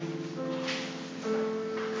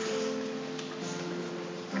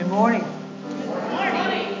morning. Good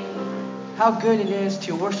morning. How good it is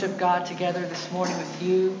to worship God together this morning with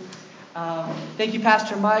you. Thank you,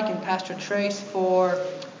 Pastor Mike and Pastor Trace, for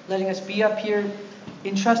letting us be up here,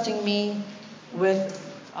 entrusting me with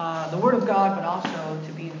the Word of God, but also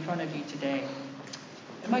to be in front of you today.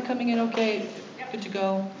 Am I coming in okay? Good to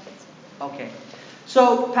go? Okay.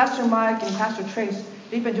 So, Pastor Mike and Pastor Trace,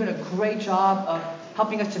 they've been doing a great job of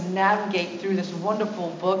helping us to navigate through this wonderful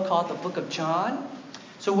book called the Book of John.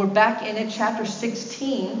 So we're back in it, chapter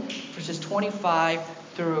 16, verses 25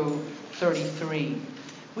 through 33.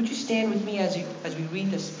 Would you stand with me as we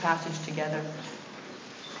read this passage together?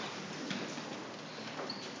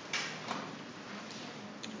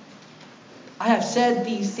 I have said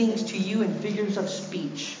these things to you in figures of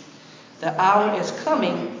speech. The hour is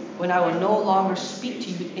coming when I will no longer speak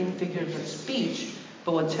to you in figures of speech,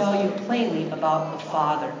 but will tell you plainly about the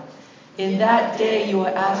Father. In that day you will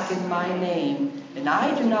ask in my name, and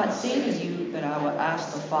I do not say to you that I will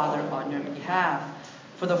ask the Father on your behalf.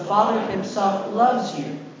 For the Father himself loves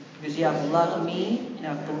you, because you have loved me and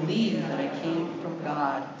have believed that I came from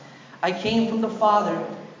God. I came from the Father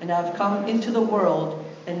and have come into the world,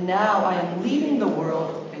 and now I am leaving the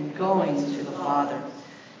world and going to the Father.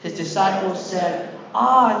 His disciples said,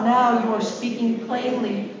 now you are speaking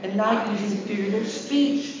plainly and not using figurative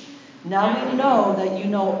speech. Now we know that you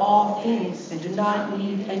know all things and do not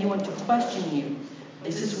need anyone to question you.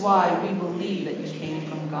 This is why we believe that you came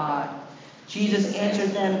from God. Jesus answered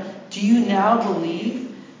them, Do you now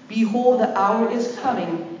believe? Behold, the hour is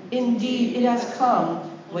coming. Indeed, it has come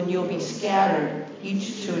when you will be scattered,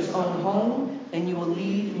 each to his own home, and you will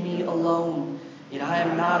leave me alone. Yet I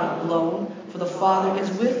am not alone, for the Father is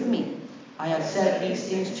with me. I have said these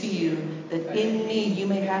things to you, that in me you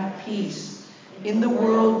may have peace. In the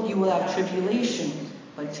world you will have tribulation,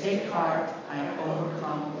 but take heart, I have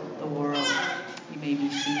overcome the world. You may be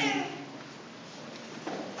seated.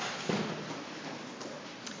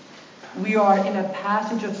 We are in a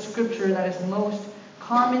passage of Scripture that is most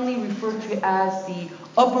commonly referred to as the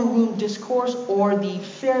upper room discourse or the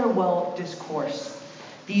farewell discourse.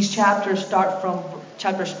 These chapters start from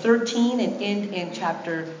chapters 13 and end in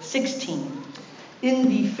chapter 16. In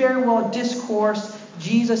the farewell discourse,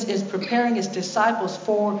 Jesus is preparing his disciples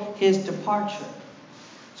for his departure.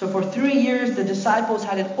 So for 3 years, the disciples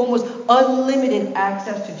had an almost unlimited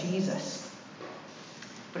access to Jesus.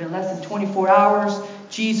 But in less than 24 hours,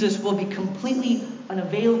 Jesus will be completely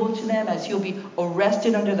unavailable to them as he'll be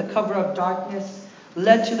arrested under the cover of darkness,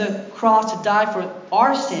 led to the cross to die for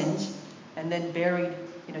our sins, and then buried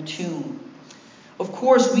in a tomb. Of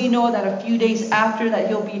course, we know that a few days after that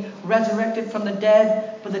he'll be resurrected from the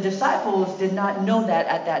dead, but the disciples did not know that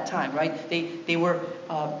at that time, right? They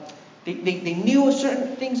knew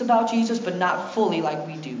certain things about Jesus, but not fully like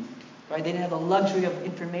we do, right? They didn't have the luxury of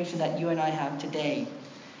information that you and I have today.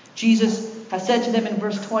 Jesus has said to them in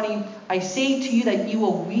verse 20, I say to you that you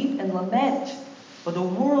will weep and lament, but the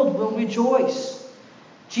world will rejoice.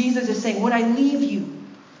 Jesus is saying, when I leave you,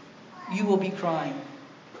 you will be crying.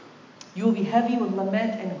 You will be heavy with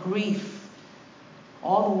lament and grief.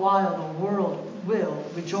 All the while, the world will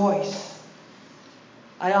rejoice.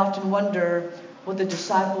 I often wonder what the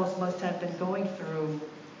disciples must have been going through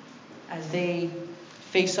as they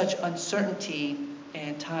face such uncertainty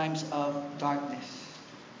and times of darkness.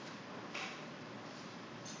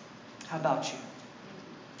 How about you?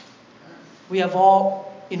 We have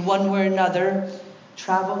all, in one way or another,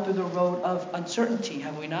 traveled through the road of uncertainty,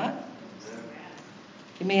 have we not?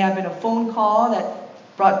 It may have been a phone call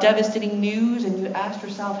that brought devastating news, and you asked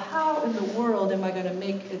yourself, how in the world am I going to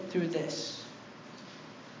make it through this?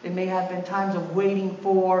 It may have been times of waiting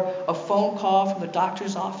for a phone call from the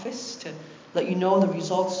doctor's office to let you know the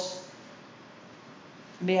results.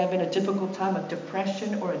 It may have been a difficult time of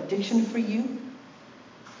depression or addiction for you.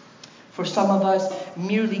 For some of us,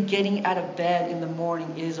 merely getting out of bed in the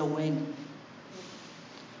morning is a win.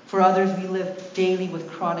 For others, we live daily with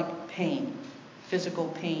chronic pain, physical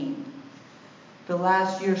pain. The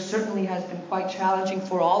last year certainly has been quite challenging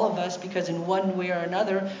for all of us because in one way or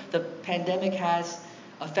another, the pandemic has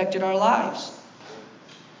affected our lives.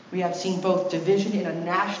 We have seen both division in a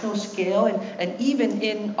national scale and even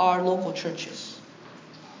in our local churches.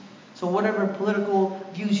 So whatever political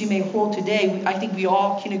views you may hold today, I think we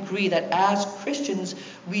all can agree that as Christians,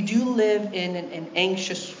 we do live in an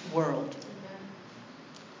anxious world.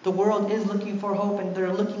 The world is looking for hope, and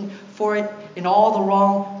they're looking for it in all the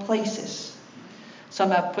wrong places. Some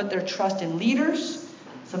have put their trust in leaders,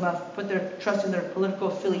 some have put their trust in their political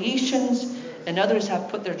affiliations, and others have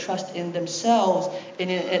put their trust in themselves in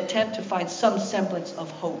an attempt to find some semblance of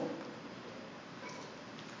hope.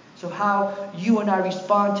 So how you and I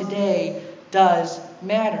respond today does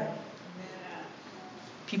matter.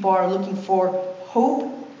 People are looking for hope,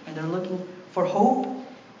 and they're looking for hope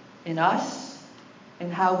in us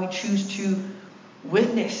and how we choose to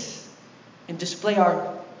witness and display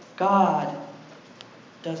our God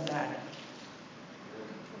does matter.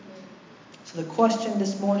 So the question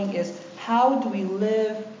this morning is, how do we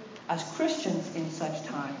live as Christians in such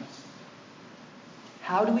times?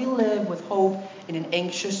 How do we live with hope in an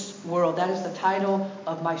anxious world? That is the title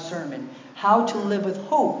of my sermon. How to live with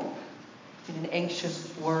hope in an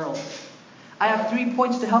anxious world. I have 3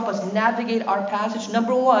 points to help us navigate our passage.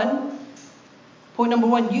 Point number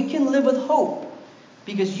one, you can live with hope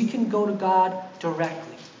because you can go to God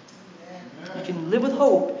directly. You can live with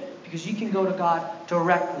hope because you can go to God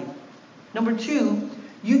directly. Number two,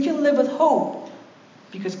 you can live with hope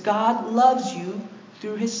because God loves you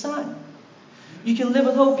through His Son. You can live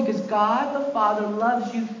with hope because God the Father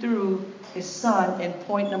loves you through His Son. And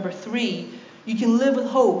point number three, you can live with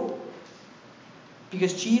hope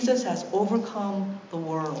because Jesus has overcome the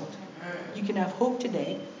world. You can have hope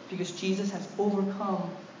today because Jesus has overcome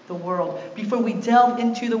the world. Before we delve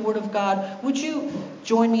into the Word of God, would you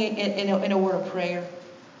join me in a word of prayer?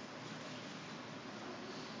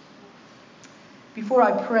 Before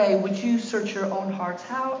I pray, would you search your own hearts?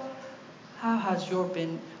 How has your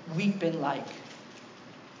week been like?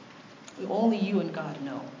 Only you and God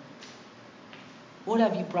know. What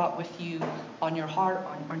have you brought with you on your heart,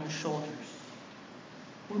 on your shoulders?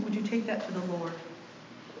 Would you take that to the Lord?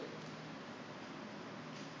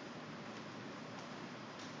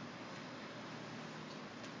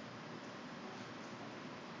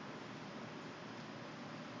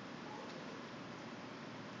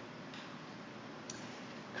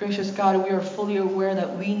 Gracious God, we are fully aware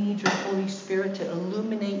that we need your Holy Spirit to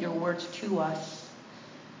illuminate your words to us.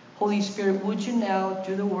 Holy Spirit, would you now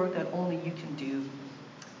do the work that only you can do?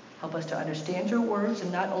 Help us to understand your words,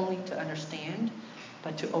 and not only to understand,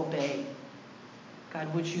 but to obey.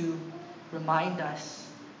 God, would you remind us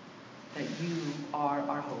that you are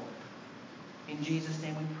our hope. In Jesus'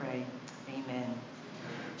 name we pray. Amen.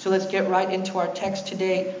 So let's get right into our text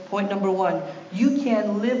today. Point number one, you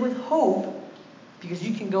can live with hope because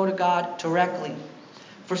you can go to God directly.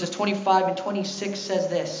 Verses 25 and 26 says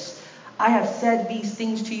this, I have said these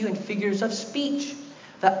things to you in figures of speech.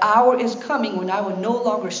 The hour is coming when I will no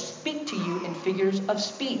longer speak to you in figures of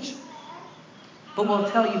speech, but will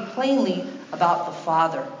tell you plainly about the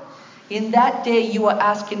Father. In that day you will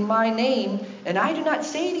ask in my name, and I do not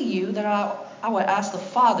say to you that I will ask the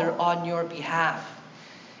Father on your behalf.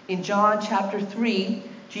 In John chapter 3,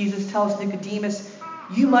 Jesus tells Nicodemus,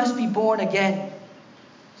 you must be born again.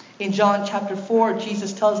 In John chapter 4,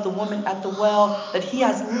 Jesus tells the woman at the well that he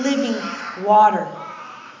has living water.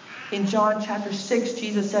 In John chapter 6,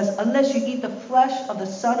 Jesus says, unless you eat the flesh of the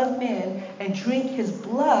Son of Man and drink his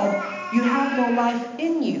blood, you have no life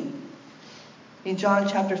in you. In John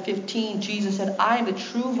chapter 15, Jesus said, I am the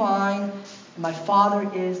true vine, and my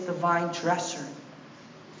Father is the vine dresser.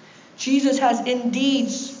 Jesus has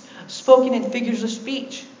indeed spoken in figures of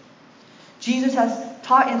speech. Jesus has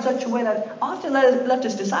taught in such a way that often left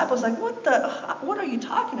his disciples like, what are you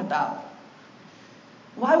talking about?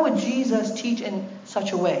 Why would Jesus teach in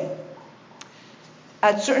such a way?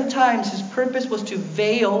 At certain times, his purpose was to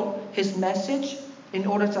veil his message in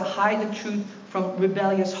order to hide the truth from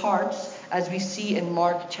rebellious hearts, as we see in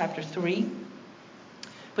Mark chapter 3.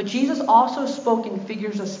 But Jesus also spoke in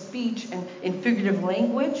figures of speech and in figurative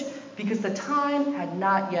language because the time had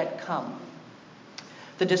not yet come.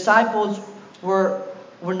 The disciples were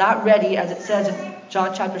not ready, as it says in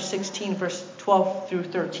John chapter 16, verse 12 through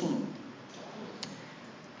 13.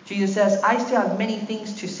 Jesus says, I still have many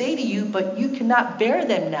things to say to you, but you cannot bear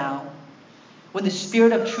them now. When the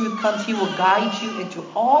Spirit of truth comes, he will guide you into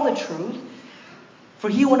all the truth. For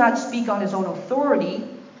he will not speak on his own authority,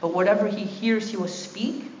 but whatever he hears he will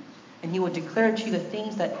speak, and he will declare to you the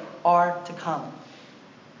things that are to come.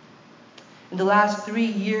 In the last 3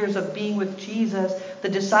 years of being with Jesus, the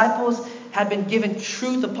disciples had been given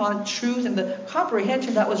truth upon truth, and the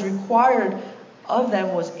comprehension that was required of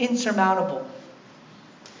them was insurmountable.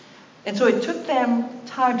 And so it took them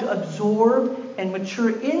time to absorb and mature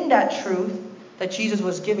in that truth that Jesus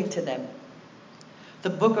was giving to them. The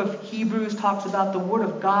book of Hebrews talks about the Word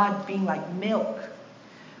of God being like milk.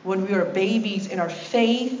 When we are babies in our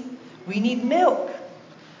faith, we need milk.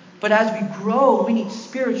 But as we grow, we need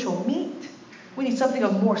spiritual meat. We need something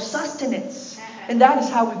of more sustenance. And that is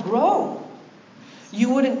how we grow. You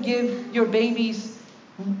wouldn't give your babies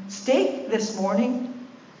steak this morning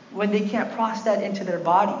when they can't process that into their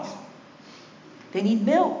bodies. They need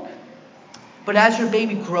milk. But as your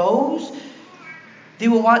baby grows, they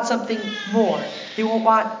will want something more. They will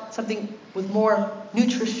want something with more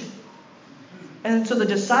nutrition. And so the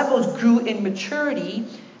disciples grew in maturity,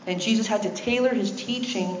 and Jesus had to tailor his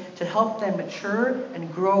teaching to help them mature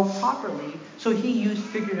and grow properly. So he used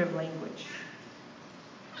figurative language.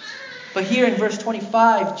 But here in verse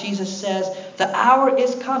 25, Jesus says, "The hour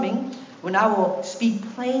is coming when I will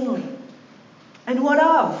speak plainly." And what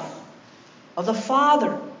of? Of the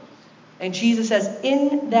Father. And Jesus says,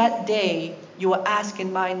 "In that day you will ask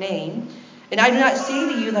in my name. And I do not say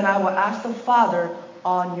to you that I will ask the Father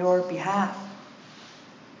on your behalf."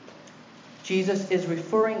 Jesus is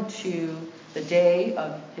referring to the day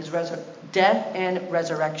of his death and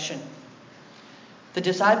resurrection. The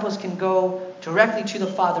disciples can go directly to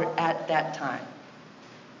the Father at that time.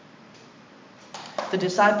 The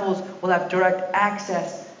disciples will have direct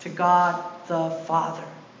access to God the Father.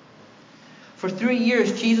 For 3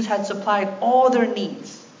 years, Jesus had supplied all their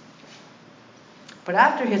needs. But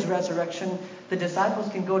after his resurrection, the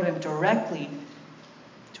disciples can go to him directly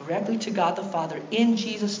to God the Father in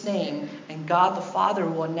Jesus' name, and God the Father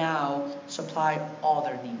will now supply all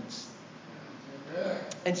their needs.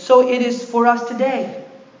 And so it is for us today.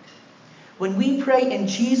 When we pray in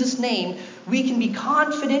Jesus' name, we can be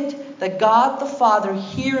confident that God the Father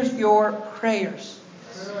hears your prayers.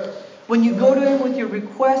 When you go to him with your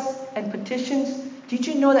requests and petitions, did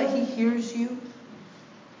you know that he hears you?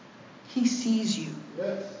 He sees you.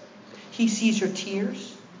 He sees your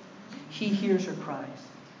tears. He hears your cries.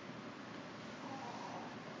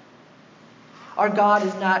 Our God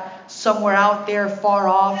is not somewhere out there far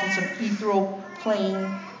off in some ethereal plane.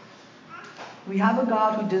 We have a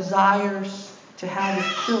God who desires to have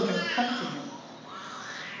his children come to him.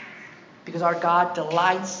 Because our God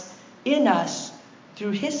delights in us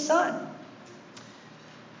through his Son.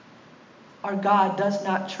 Our God does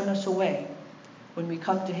not turn us away when we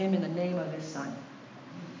come to him in the name of his Son.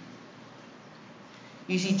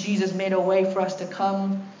 You see, Jesus made a way for us to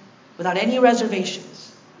come without any reservations.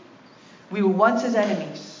 We were once his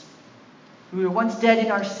enemies. We were once dead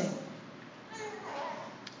in our sin.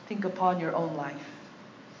 Think upon your own life.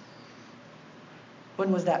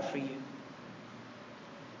 When was that for you?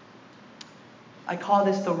 I call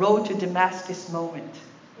this the road to Damascus moment.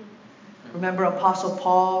 Remember Apostle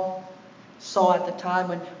Paul, Saul at the time,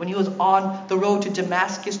 when he was on the road to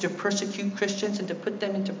Damascus to persecute Christians and to put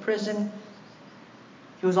them into prison.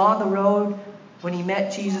 He was on the road when he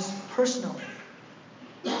met Jesus personally.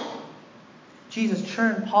 Jesus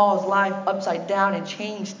turned Paul's life upside down and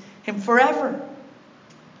changed him forever.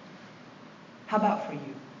 How about for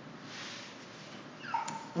you?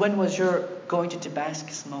 When was your going to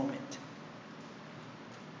Damascus moment?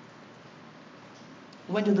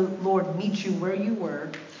 When did the Lord meet you where you were,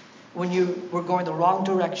 when you were going the wrong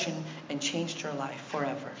direction, and changed your life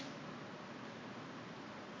forever?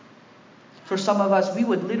 For some of us, we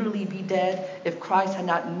would literally be dead if Christ had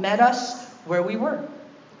not met us where we were.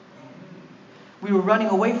 We were running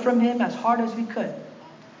away from him as hard as we could,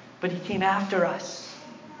 but he came after us.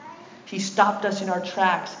 He stopped us in our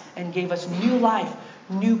tracks and gave us new life,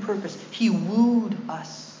 new purpose. He wooed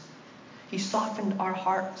us. He softened our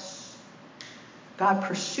hearts. God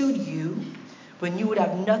pursued you when you would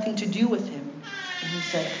have nothing to do with him, and he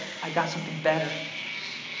said, "I got something better.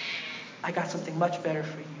 I got something much better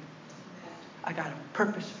for you. I got a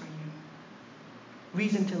purpose for you.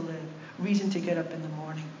 Reason to live. Reason to get up in the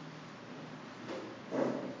morning."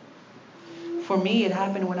 For me, it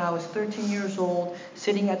happened when I was 13 years old,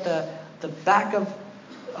 sitting at the back of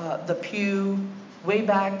the pew, way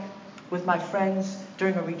back with my friends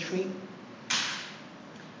during a retreat.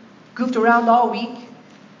 Goofed around all week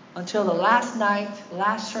until the last night,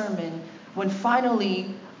 last sermon, when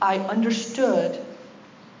finally I understood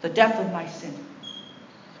the depth of my sin.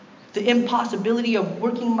 The impossibility of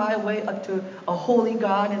working my way up to a holy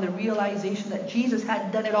God, and the realization that Jesus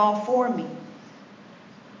had done it all for me.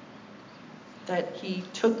 That he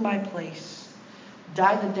took my place,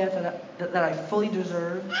 died the death that I fully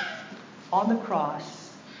deserved on the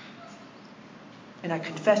cross, and I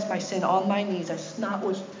confessed my sin on my knees as snot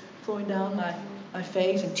was flowing down my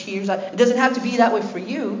face and tears. It doesn't have to be that way for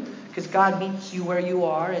you, because God meets you where you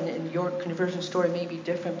are, and your conversion story may be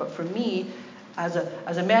different. But for me, as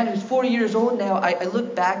a man who's 40 years old now, I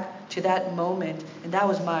look back to that moment, and that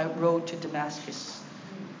was my road to Damascus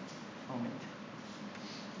moment.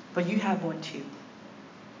 But you have one too.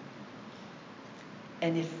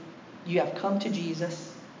 And if you have come to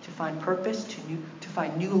Jesus to find purpose, to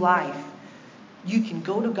find new life, you can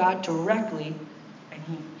go to God directly, and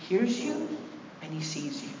he hears you and he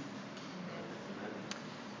sees you.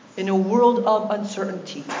 In a world of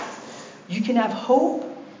uncertainty, You can have hope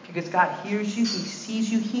because God hears you, He sees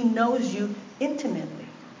you, He knows you intimately.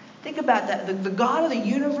 Think about that. The God of the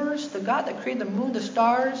universe, the God that created the moon, the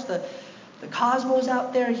stars, the cosmos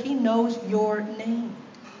out there, He knows your name.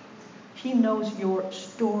 He knows your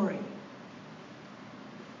story.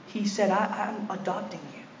 He said, I'm adopting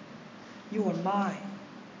you. You are mine.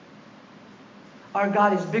 Our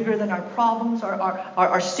God is bigger than our problems.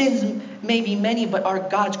 Our sins may be many, but our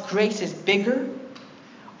God's grace is bigger.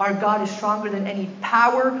 Our God is stronger than any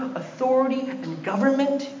power, authority, and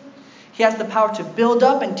government. He has the power to build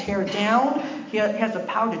up and tear down. He has the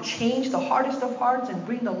power to change the hardest of hearts and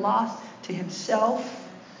bring the lost to Himself.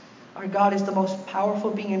 Our God is the most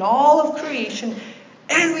powerful being in all of creation,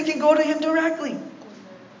 and we can go to Him directly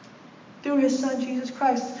through His Son, Jesus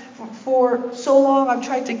Christ. For so long, I've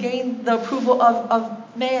tried to gain the approval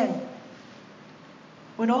of man,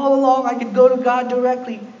 when all along I could go to God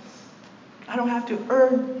directly. I don't have to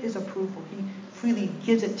earn His approval. He freely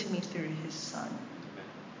gives it to me through His Son.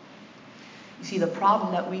 You see, the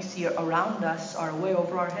problem that we see around us are way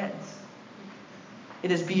over our heads.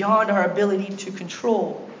 It is beyond our ability to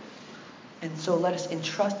control. And so let us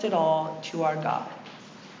entrust it all to our God.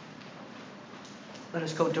 Let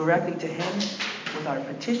us go directly to Him with our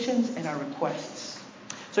petitions and our requests.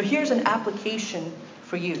 So here's an application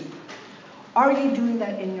for you. Are you doing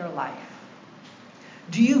that in your life?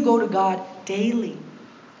 Do you go to God daily?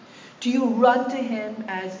 Do you run to Him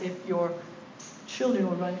as if your children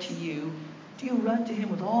will run to you? Do you run to Him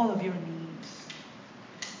with all of your needs?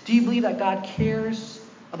 Do you believe that God cares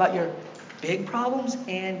about your big problems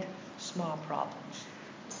and small problems?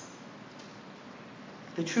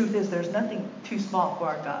 The truth is, there's nothing too small for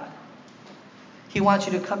our God. He wants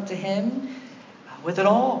you to come to Him with it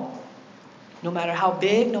all. No matter how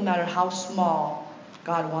big, no matter how small,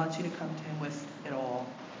 God wants you to come to Him with it all.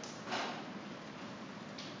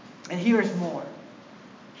 And here's more.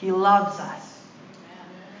 He loves us.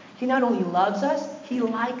 He not only loves us, He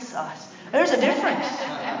likes us. There's a difference.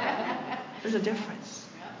 There's a difference.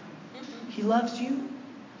 He loves you,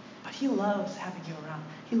 but He loves having you around.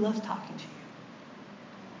 He loves talking to you.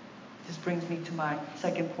 This brings me to my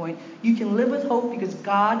second point. You can live with hope because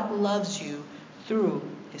God loves you through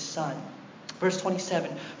His Son. Verse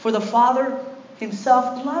 27. For the Father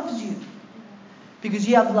Himself loves you because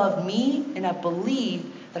you have loved me and have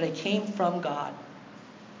believed that I came from God.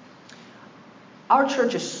 Our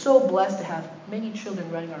church is so blessed to have many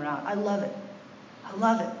children running around. I love it. I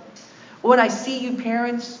love it. When I see you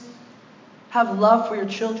parents have love for your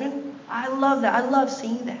children, I love that. I love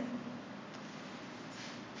seeing that.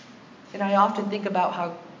 And I often think about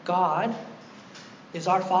how God is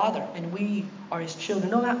our Father and we are His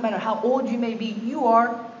children. No matter how old you may be, you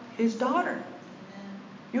are His daughter.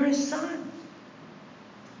 You're His son.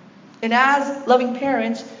 And as loving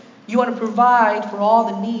parents, you want to provide for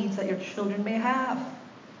all the needs that your children may have.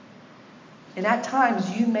 And at times,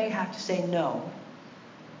 you may have to say no,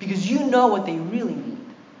 because you know what they really need.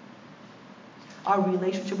 Our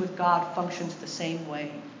relationship with God functions the same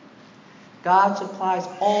way. God supplies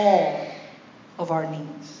all of our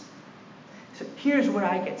needs. So here's where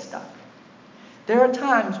I get stuck. There are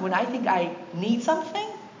times when I think I need something,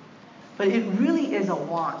 but it really is a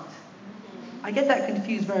want. I get that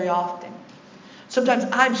confused very often. Sometimes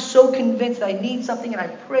I'm so convinced that I need something and I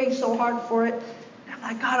pray so hard for it. And I'm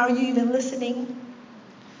like, God, are you even listening?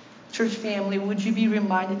 Church family, would you be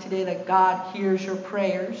reminded today that God hears your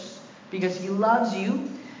prayers because He loves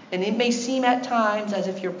you? And it may seem at times as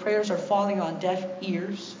if your prayers are falling on deaf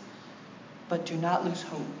ears, but do not lose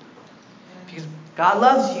hope. Because God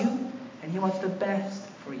loves you and He wants the best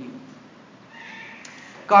for you.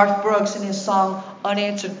 Garth Brooks, in his song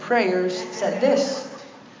Unanswered Prayers, said this: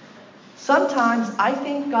 sometimes I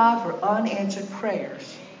thank God for unanswered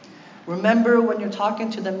prayers. Remember when you're talking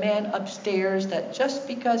to the man upstairs that just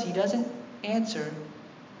because he doesn't answer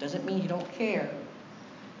doesn't mean you don't care.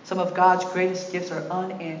 Some of God's greatest gifts are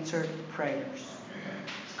unanswered prayers.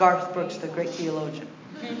 Garth Brooks, the great theologian.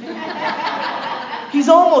 He's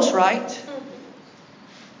almost right.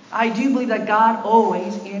 I do believe that God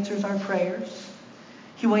always answers our prayers.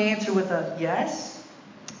 He will answer with a yes,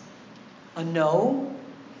 a no,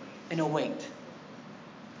 and a wait.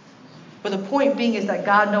 But the point being is that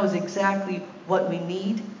God knows exactly what we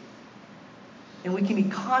need. And we can be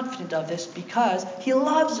confident of this because He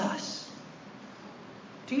loves us.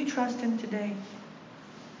 Do you trust Him today?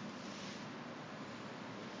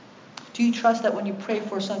 Do you trust that when you pray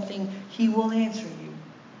for something, He will answer you?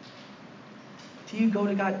 Do you go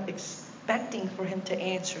to God expecting for Him to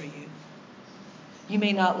answer you? You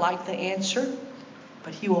may not like the answer,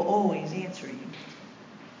 but He will always answer you.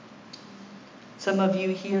 Some of you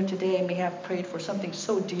here today may have prayed for something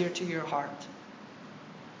so dear to your heart.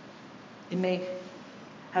 It may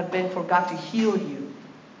have been for God to heal you,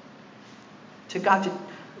 to God to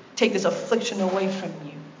take this affliction away from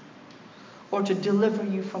you, or to deliver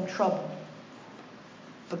you from trouble.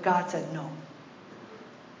 But God said no.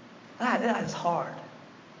 That is hard.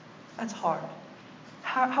 That's hard.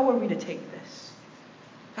 How are we to take this?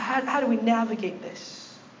 How do we navigate this?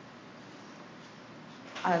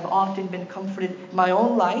 I have often been comforted in my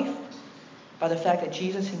own life by the fact that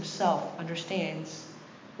Jesus himself understands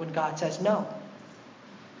when God says no.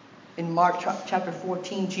 In Mark chapter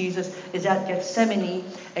 14, Jesus is at Gethsemane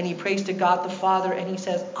and he prays to God the Father and he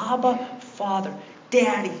says, Abba, Father,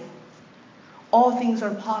 Daddy, all things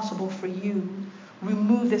are possible for you.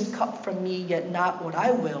 Remove this cup from me, yet not what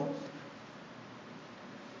I will,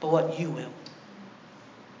 but what you will.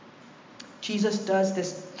 Jesus does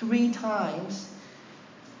this 3 times.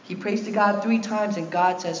 He prays to God 3 times and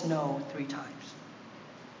God says no 3 times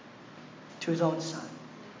to his own son.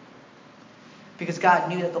 Because God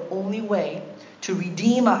knew that the only way to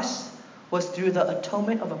redeem us was through the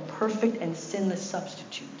atonement of a perfect and sinless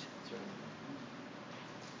substitute.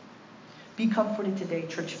 Be comforted today,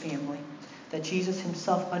 church family, that Jesus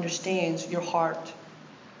himself understands your heart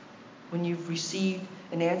when you've received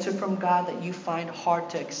an answer from God that you find hard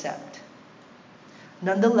to accept.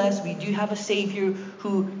 Nonetheless, we do have a Savior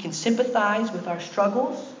who can sympathize with our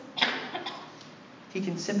struggles. He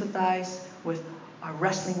can sympathize with our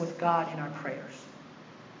wrestling with God in our prayers.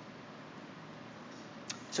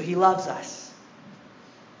 So he loves us.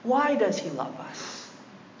 Why does he love us?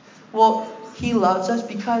 Well, he loves us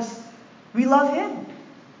because we love him.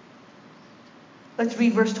 Let's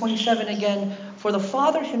read verse 27 again. For the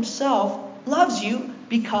Father himself loves you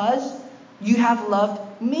because you have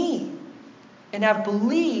loved me and have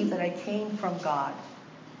believed that I came from God.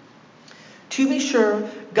 To be sure,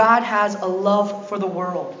 God has a love for the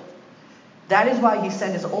world. That is why he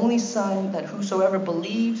sent his only Son, that whosoever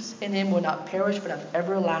believes in him will not perish but have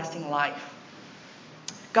everlasting life.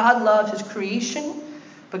 God loves his creation,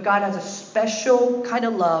 but God has a special kind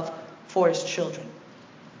of love for his children.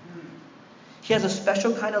 He has a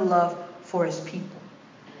special kind of love for his people.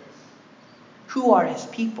 Who are his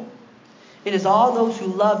people? It is all those who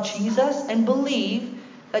love Jesus and believe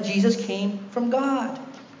that Jesus came from God.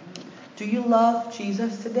 Do you love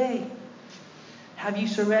Jesus today? Have you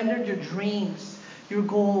surrendered your dreams, your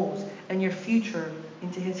goals, and your future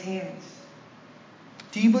into his hands?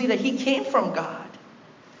 Do you believe that he came from God?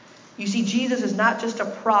 You see, Jesus is not just a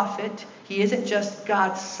prophet. He isn't just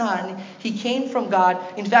God's son. He came from God.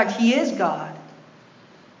 In fact, he is God.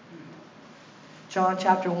 John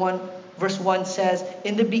chapter 1, verse 1 says,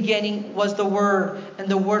 in the beginning was the Word, and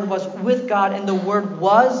the Word was with God, and the Word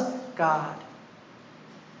was God.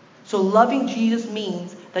 So loving Jesus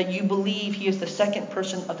means that you believe he is the second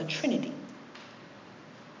person of the Trinity.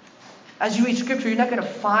 As you read Scripture, you're not going to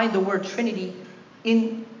find the word Trinity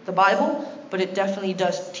in the Bible, but it definitely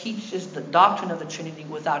does teaches the doctrine of the Trinity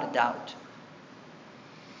without a doubt.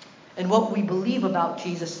 And what we believe about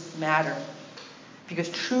Jesus matter. Because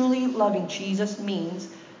truly loving Jesus means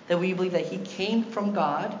that we believe that he came from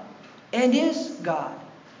God and is God.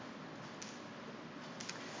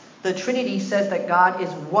 The Trinity says that God is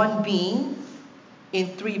one being in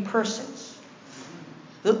 3 persons.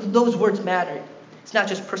 Those words matter. It's not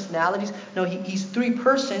just personalities. No, he's 3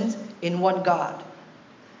 persons in one God.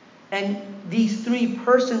 And these 3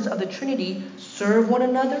 persons of the Trinity serve one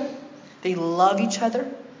another. They love each other.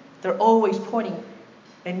 They're always pointing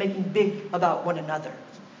and making big about one another.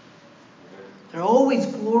 They're always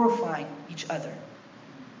glorifying each other.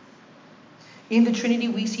 In the Trinity,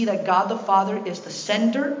 we see that God the Father is the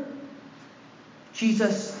sender.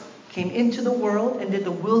 Jesus came into the world and did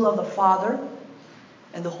the will of the Father.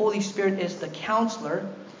 And the Holy Spirit is the counselor.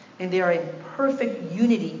 And they are in perfect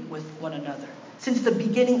unity with one another. Since the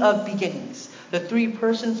beginning of beginnings, the 3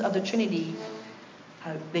 persons of the Trinity,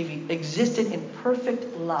 they've existed in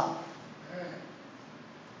perfect love.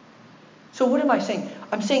 So what am I saying?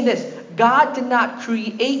 I'm saying this. God did not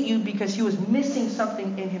create you because he was missing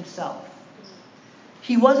something in himself.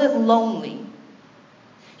 He wasn't lonely.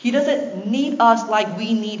 He doesn't need us like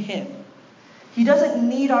we need him. He doesn't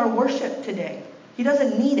need our worship today. He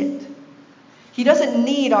doesn't need it. He doesn't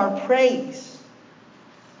need our praise.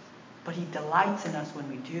 But he delights in us when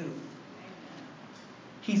we do.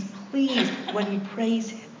 He's pleased when we praise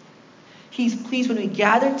him. He's pleased when we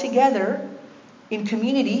gather together in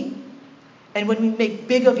community and when we make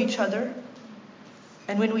big of each other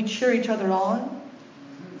and when we cheer each other on,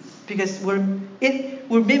 because we're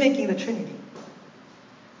mimicking the Trinity.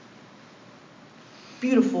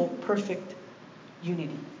 Beautiful, perfect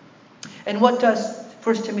unity. And what does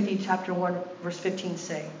 1 Timothy chapter 1, verse 15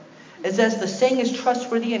 say? It says, the saying is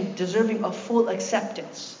trustworthy and deserving of full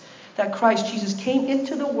acceptance, that Christ Jesus came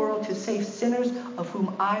into the world to save sinners, of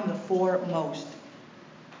whom I am the foremost.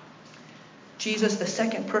 Jesus, the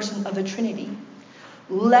second person of the Trinity,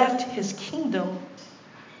 left his kingdom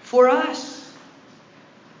for us.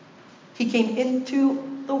 He came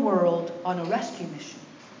into the world on a rescue mission.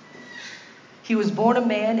 He was born a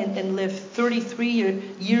man and lived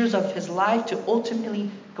 33 years of his life to ultimately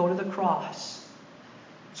go to the cross.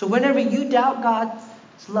 So whenever you doubt God's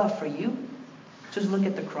love for you, just look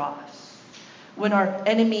at the cross. When our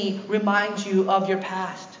enemy reminds you of your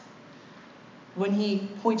past, when he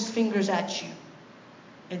points fingers at you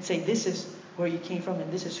and say, this is where you came from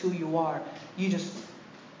and this is who you are, you just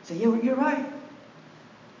say, yeah, you're right.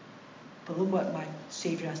 But look what my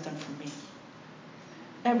Savior has done for me.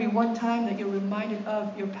 Every one time that you're reminded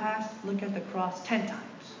of your past, look at the cross 10 times.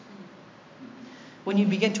 When you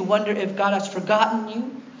begin to wonder if God has forgotten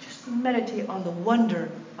you, just meditate on the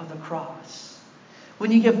wonder of the cross.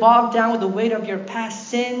 When you get bogged down with the weight of your past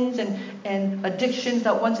sins and addictions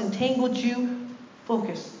that once entangled you,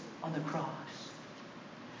 focus on the cross.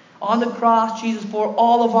 On the cross, Jesus bore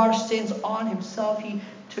all of our sins on himself. He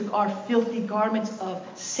took our filthy garments of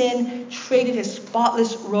sin, traded his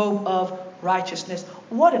spotless robe of righteousness.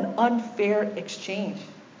 What an unfair exchange.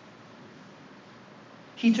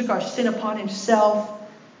 He took our sin upon himself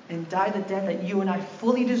and died the death that you and I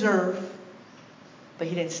fully deserve. But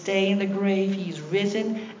he didn't stay in the grave. He's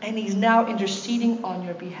risen, and he's now interceding on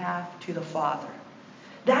your behalf to the Father.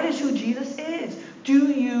 That is who Jesus is. Do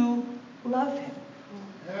you love him?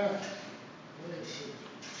 Yeah.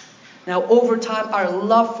 Now, over time, our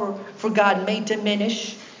love for God may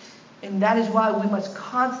diminish, and that is why we must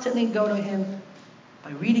constantly go to him by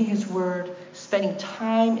reading his word, spending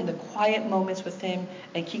time in the quiet moments with him,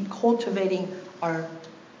 and keep cultivating our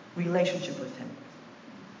relationship with him.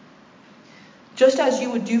 Just as you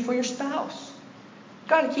would do for your spouse. You've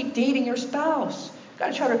got to keep dating your spouse. You've got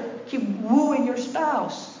to try to keep wooing your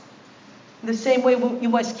spouse. In the same way, you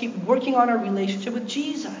must keep working on our relationship with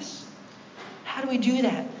Jesus. How do we do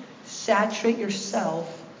that? Saturate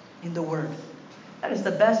yourself in the Word. That is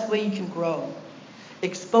the best way you can grow.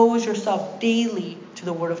 Expose yourself daily to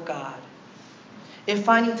the Word of God. If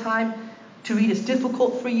finding time to read is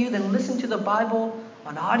difficult for you, then listen to the Bible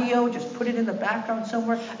on audio. Just put it in the background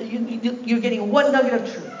somewhere. You're getting one nugget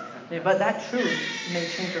of truth. But that truth may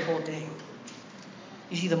change your whole day.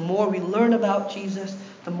 You see, the more we learn about Jesus,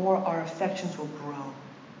 the more our affections will grow.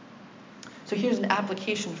 So here's an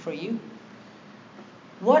application for you.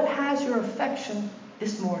 What has your affection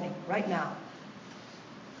this morning, right now?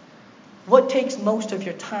 What takes most of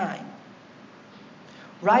your time?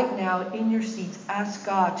 Right now, in your seats, ask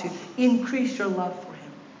God to increase your love for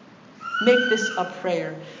him. Make this a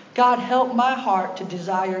prayer. God, help my heart to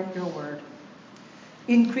desire your word.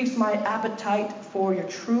 Increase my appetite for your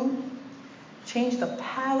truth. Change the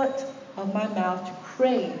palate of my mouth to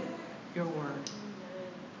crave your word.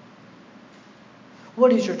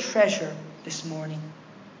 What is your treasure this morning?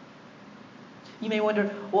 You may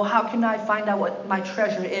wonder, well, how can I find out what my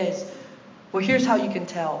treasure is? Well, here's how you can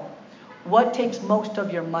tell. What takes most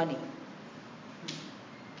of your money?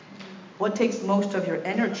 What takes most of your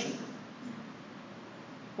energy?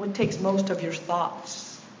 What takes most of your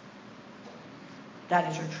thoughts?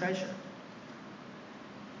 That is your treasure.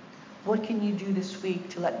 What can you do this week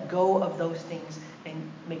to let go of those things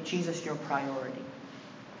and make Jesus your priority?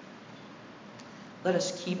 Let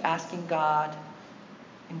us keep asking God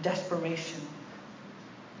in desperation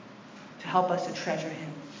to help us to treasure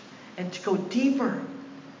him and to go deeper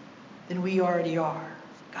than we already are.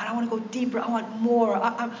 God, I want to go deeper. I want more.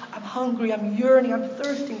 I'm hungry. I'm yearning. I'm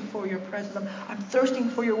thirsting for your presence. I'm thirsting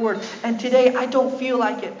for your word. And today I don't feel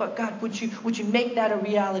like it. But God, would you make that a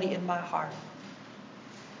reality in my heart?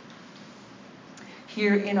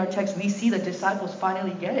 Here in our text, we see the disciples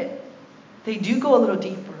finally get it. They do go a little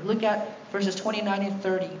deeper. Look at verses 29 and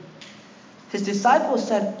 30. His disciples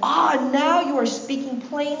said, now you are speaking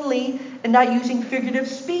plainly and not using figurative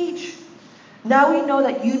speech. Now we know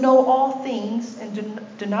that you know all things and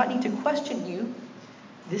do not need to question you.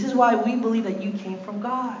 This is why we believe that you came from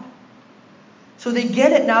God. So they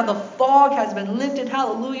get it now. The fog has been lifted.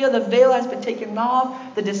 Hallelujah. The veil has been taken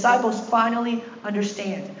off. The disciples finally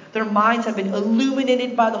understand. Their minds have been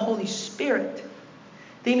illuminated by the Holy Spirit.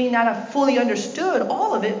 They may not have fully understood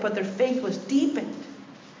all of it, but their faith was deepened.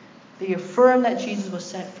 They affirmed that Jesus was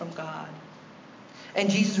sent from God. And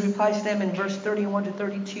Jesus replies to them in verse 31 to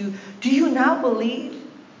 32, do you now believe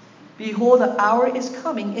Behold, the hour is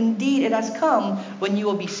coming. Indeed, it has come when you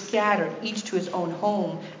will be scattered, each to his own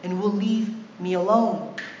home, and will leave me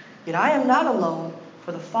alone. Yet I am not alone,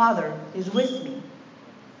 for the Father is with me.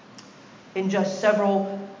 In just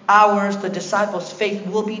several hours, the disciples' faith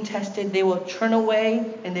will be tested. They will turn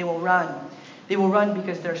away and they will run. They will run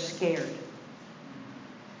because they're scared.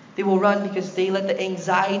 They will run because they let the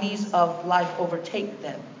anxieties of life overtake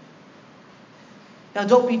them. Now,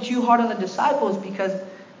 don't be too hard on the disciples, because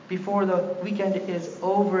before the weekend is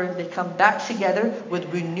over, they come back together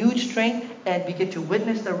with renewed strength and begin to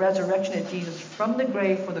witness the resurrection of Jesus from the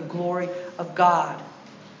grave for the glory of God.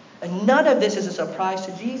 And none of this is a surprise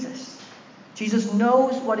to Jesus. Jesus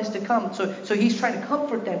knows what is to come. So he's trying to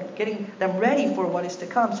comfort them, getting them ready for what is to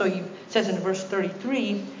come. So he says in verse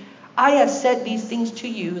 33, I have said these things to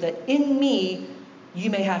you, that in me you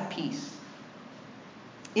may have peace.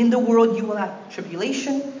 In the world you will have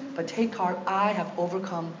tribulation, but take heart, I have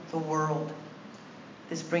overcome the world.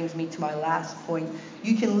 This brings me to my last point.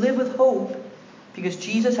 You can live with hope because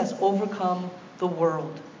Jesus has overcome the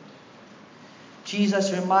world.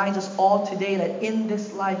 Jesus reminds us all today that in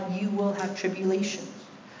this life you will have tribulations.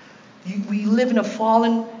 We live in a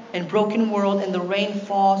fallen and broken world, and the rain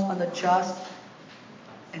falls on the just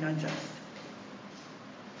and unjust.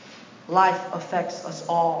 Life affects us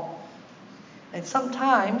all. And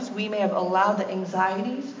sometimes we may have allowed the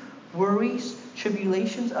anxieties, worries,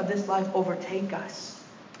 tribulations of this life overtake us.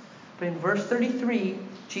 But in verse 33,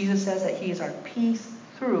 Jesus says that he is our peace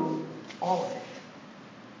through all of it.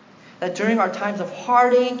 That during our times of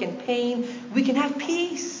heartache and pain, we can have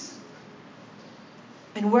peace.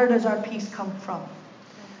 And where does our peace come from?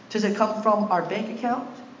 Does it come from our bank account?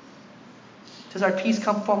 Does our peace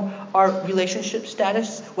come from our relationship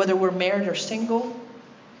status, whether we're married or single?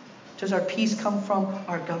 Does our peace come from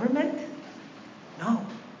our government? No.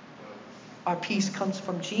 Our peace comes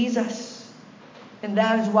from Jesus. And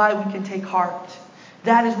that is why we can take heart.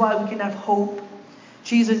 That is why we can have hope.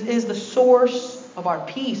 Jesus is the source of our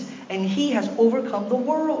peace, and he has overcome the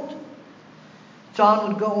world. John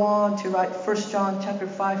would go on to write 1 John chapter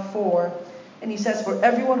 5:4, and he says, for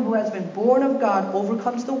everyone who has been born of God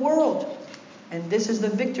overcomes the world. And this is the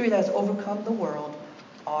victory that has overcome the world,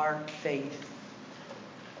 our faith.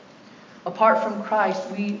 Apart from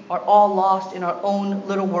Christ, we are all lost in our own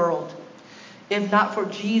little world. If not for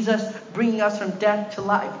Jesus bringing us from death to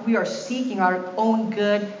life, we are seeking our own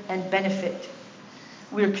good and benefit.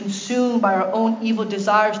 We are consumed by our own evil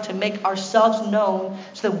desires to make ourselves known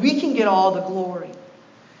so that we can get all the glory.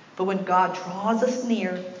 But when God draws us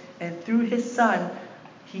near and through his Son,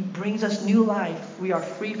 he brings us new life, we are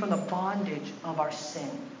free from the bondage of our sin.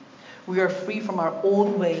 We are free from our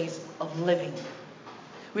old ways of living.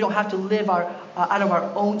 We don't have to live out of our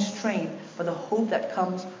own strength, but the hope that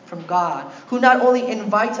comes from God, who not only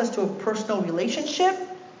invites us to a personal relationship,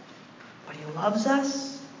 but he loves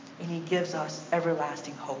us and he gives us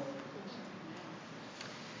everlasting hope.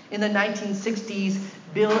 In the 1960s,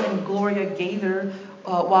 Bill and Gloria Gaither,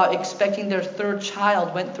 while expecting their third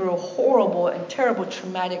child, went through a horrible and terrible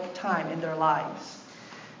traumatic time in their lives.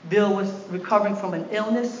 Bill was recovering from an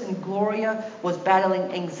illness, and Gloria was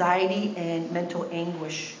battling anxiety and mental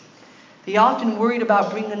anguish. They often worried about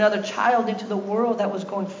bringing another child into the world that was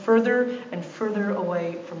going further and further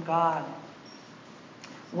away from God.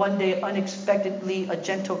 One day, unexpectedly, a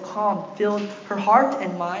gentle calm filled her heart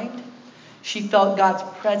and mind. She felt God's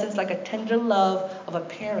presence like a tender love of a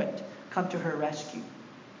parent come to her rescue.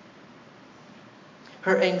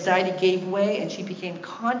 Her anxiety gave way, and she became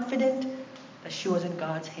confident that she was in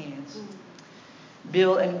God's hands.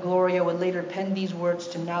 Bill and Gloria would later pen these words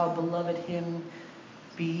to now beloved hymn,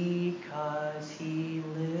 because he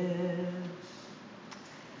lives,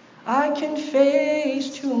 I can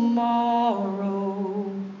face tomorrow.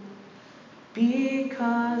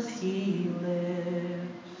 Because he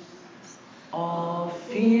lives, all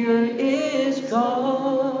fear is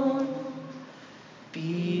gone.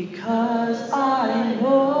 Because I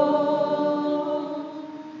know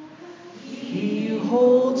he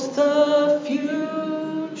holds the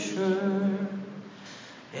future,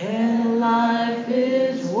 and life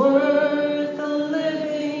is worth the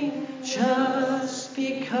living just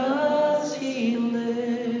because he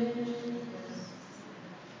lives.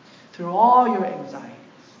 Through all your anxieties,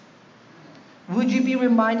 would you be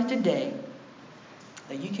reminded today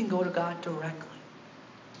that you can go to God directly?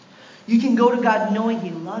 You can go to God knowing he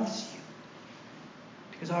loves you,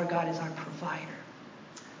 because our God is our provider,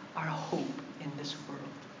 our hope in this world.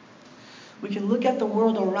 We can look at the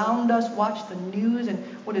world around us, watch the news and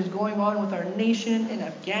what is going on with our nation in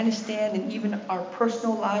Afghanistan and even our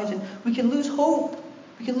personal lives, and we can lose hope.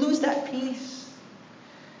 We can lose that peace.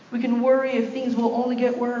 We can worry if things will only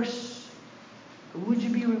get worse. But would you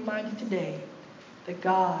be reminded today that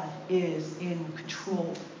God is in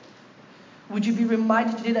control? Would you be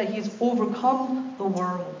reminded today that He has overcome the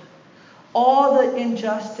world? All the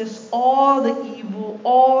injustice, all the evil,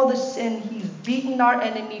 all the sin. He's beaten our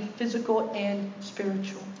enemy, physical and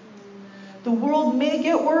spiritual. The world may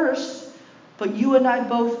get worse, but you and I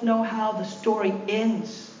both know how the story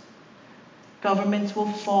ends. Governments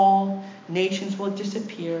will fall, nations will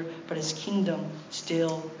disappear, but His kingdom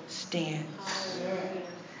still stands.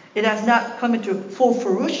 It has not come into full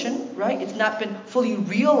fruition, right? It's not been fully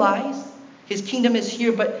realized. His kingdom is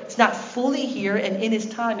here, but it's not fully here, and in His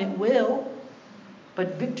time it will.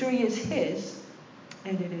 But victory is His,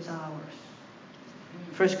 and it is ours.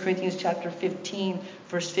 1 Corinthians chapter 15,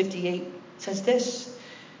 verse 58 says this: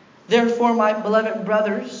 Therefore, my beloved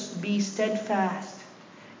brothers, be steadfast,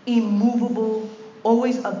 immovable,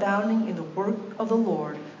 always abounding in the work of the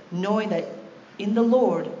Lord, knowing that in the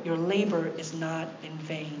Lord your labor is not in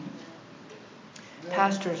vain.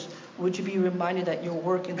 Pastors, would you be reminded that your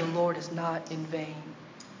work in the Lord is not in vain?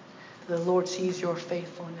 The Lord sees your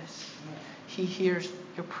faithfulness. He hears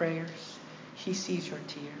your prayers. He sees your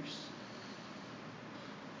tears.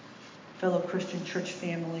 Fellow Christian church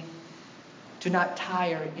family, do not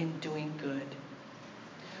tire in doing good.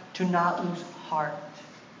 Do not lose heart.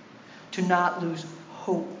 Do not lose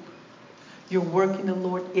hope. Your work in the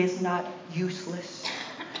Lord is not useless.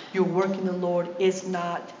 Your work in the Lord is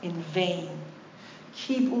not in vain.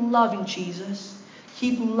 Keep loving Jesus.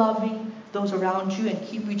 Keep loving those around you and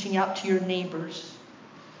keep reaching out to your neighbors.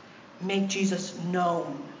 Make Jesus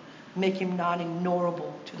known. Make Him not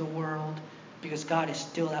ignorable to the world, because God is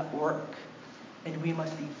still at work and we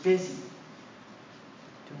must be busy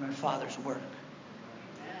doing our Father's work.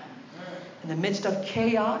 In the midst of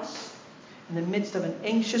chaos, in the midst of an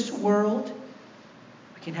anxious world,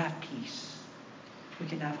 we can have peace. We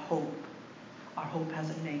can have hope. Our hope has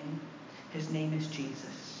a name. His name is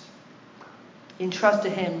Jesus. Entrust to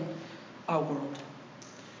Him our world,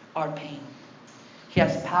 our pain. He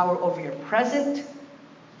has power over your present,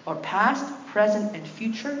 or past, present, and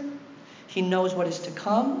future. He knows what is to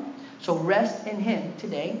come. So rest in Him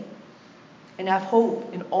today and have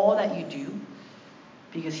hope in all that you do,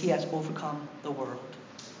 because He has overcome the world.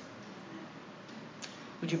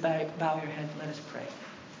 Would you bow your head? Let us pray.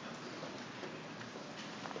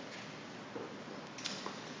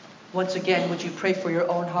 Once again, would you pray for your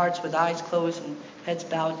own hearts with eyes closed and heads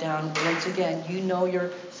bowed down? Once again, you know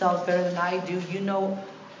yourselves better than I do. You know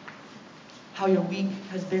how your week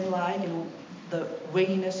has been like and the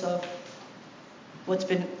weightiness of what's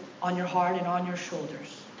been on your heart and on your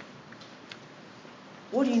shoulders.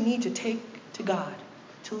 What do you need to take to God,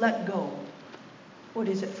 to let go? What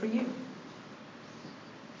is it for you?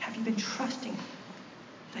 Have you been trusting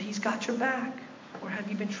that He's got your back? Or have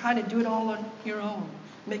you been trying to do it all on your own,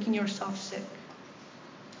 making yourself sick?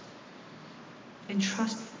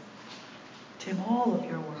 Entrust to Him all of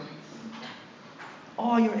your worries,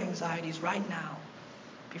 all your anxieties right now,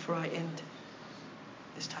 before I end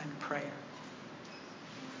this time of prayer.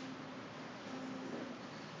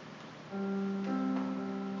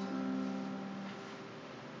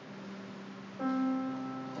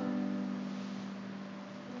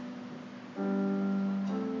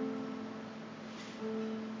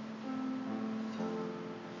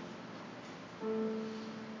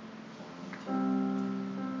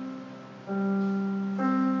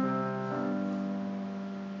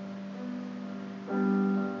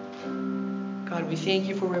 God, we thank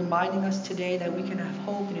You for reminding us today that we can have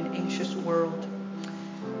hope in an anxious world.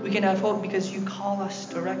 We can have hope because You call us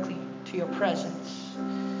directly to Your presence.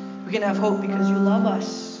 We can have hope because You love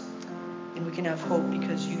us. And we can have hope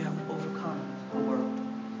because You have overcome the world.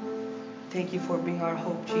 Thank You for being our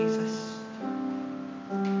hope, Jesus.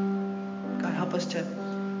 God, help us to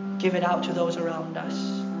give it out to those around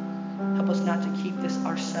us. Help us not to keep this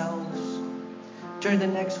ourselves. During the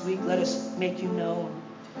next week, let us make You known.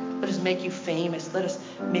 Let us make You famous. Let us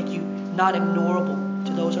make You not ignorable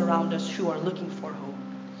to those around us who are looking for hope.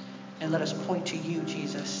 And let us point to You,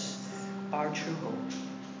 Jesus, our true hope.